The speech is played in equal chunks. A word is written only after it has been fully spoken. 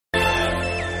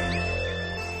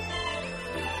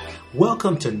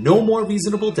Welcome to No More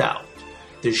Reasonable Doubt,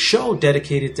 the show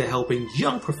dedicated to helping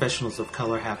young professionals of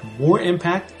color have more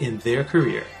impact in their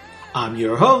career. I'm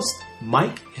your host,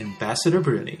 Mike Ambassador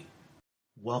Bruni.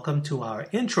 Welcome to our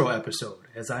intro episode.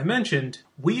 As I mentioned,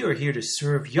 we are here to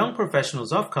serve young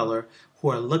professionals of color who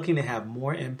are looking to have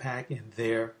more impact in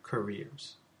their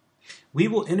careers. We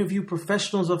will interview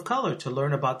professionals of color to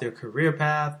learn about their career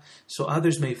path so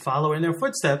others may follow in their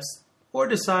footsteps or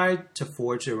decide to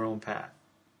forge their own path.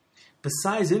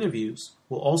 Besides interviews,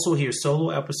 we'll also hear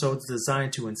solo episodes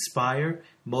designed to inspire,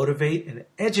 motivate, and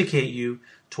educate you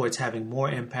towards having more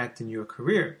impact in your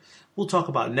career. We'll talk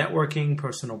about networking,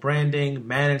 personal branding,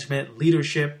 management,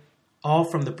 leadership, all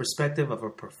from the perspective of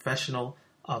a professional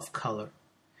of color.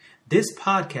 This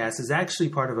podcast is actually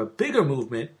part of a bigger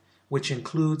movement which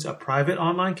includes a private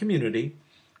online community,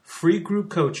 free group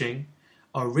coaching,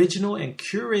 original and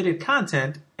curated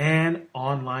content, and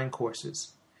online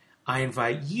courses. I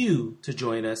invite you to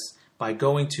join us by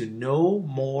going to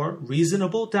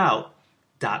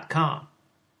nomorereasonabledoubt.com.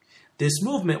 This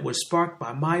movement was sparked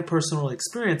by my personal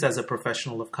experience as a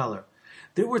professional of color.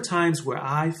 There were times where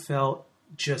I felt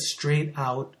just straight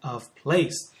out of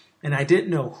place, and I didn't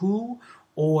know who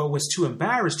or was too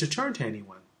embarrassed to turn to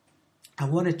anyone. I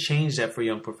want to change that for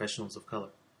young professionals of color.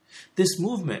 This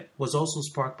movement was also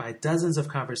sparked by dozens of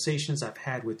conversations I've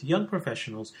had with young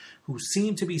professionals who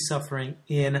seem to be suffering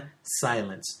in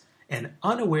silence and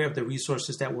unaware of the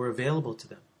resources that were available to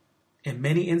them. In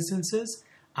many instances,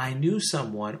 I knew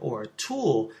someone or a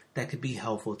tool that could be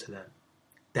helpful to them.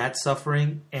 That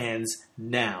suffering ends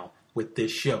now with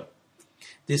this show.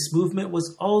 This movement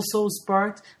was also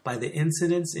sparked by the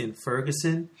incidents in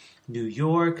Ferguson, New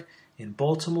York, in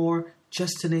Baltimore,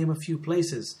 just to name a few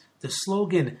places. The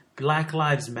slogan, Black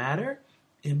Lives Matter,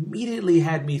 immediately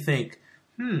had me think,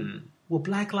 will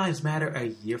Black Lives Matter a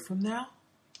year from now?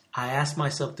 I asked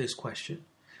myself this question: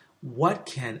 what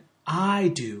can I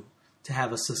do to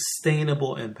have a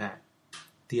sustainable impact?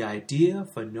 The idea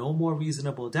for No More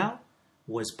Reasonable Doubt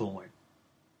was born.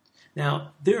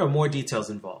 Now, there are more details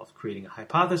involved: creating a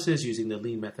hypothesis, using the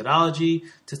lean methodology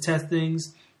to test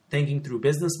things, thinking through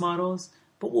business models,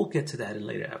 but we'll get to that in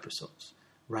later episodes.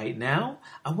 Right now,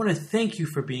 I want to thank you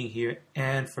for being here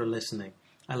and for listening.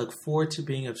 I look forward to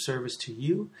being of service to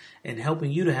you and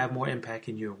helping you to have more impact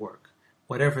in your work,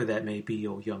 whatever that may be,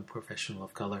 O young professional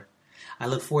of color. I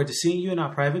look forward to seeing you in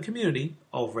our private community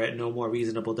over at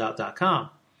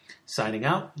nomorereasonabledoubt.com. Signing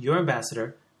out, your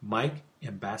ambassador, Mike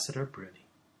Ambassador Bruni.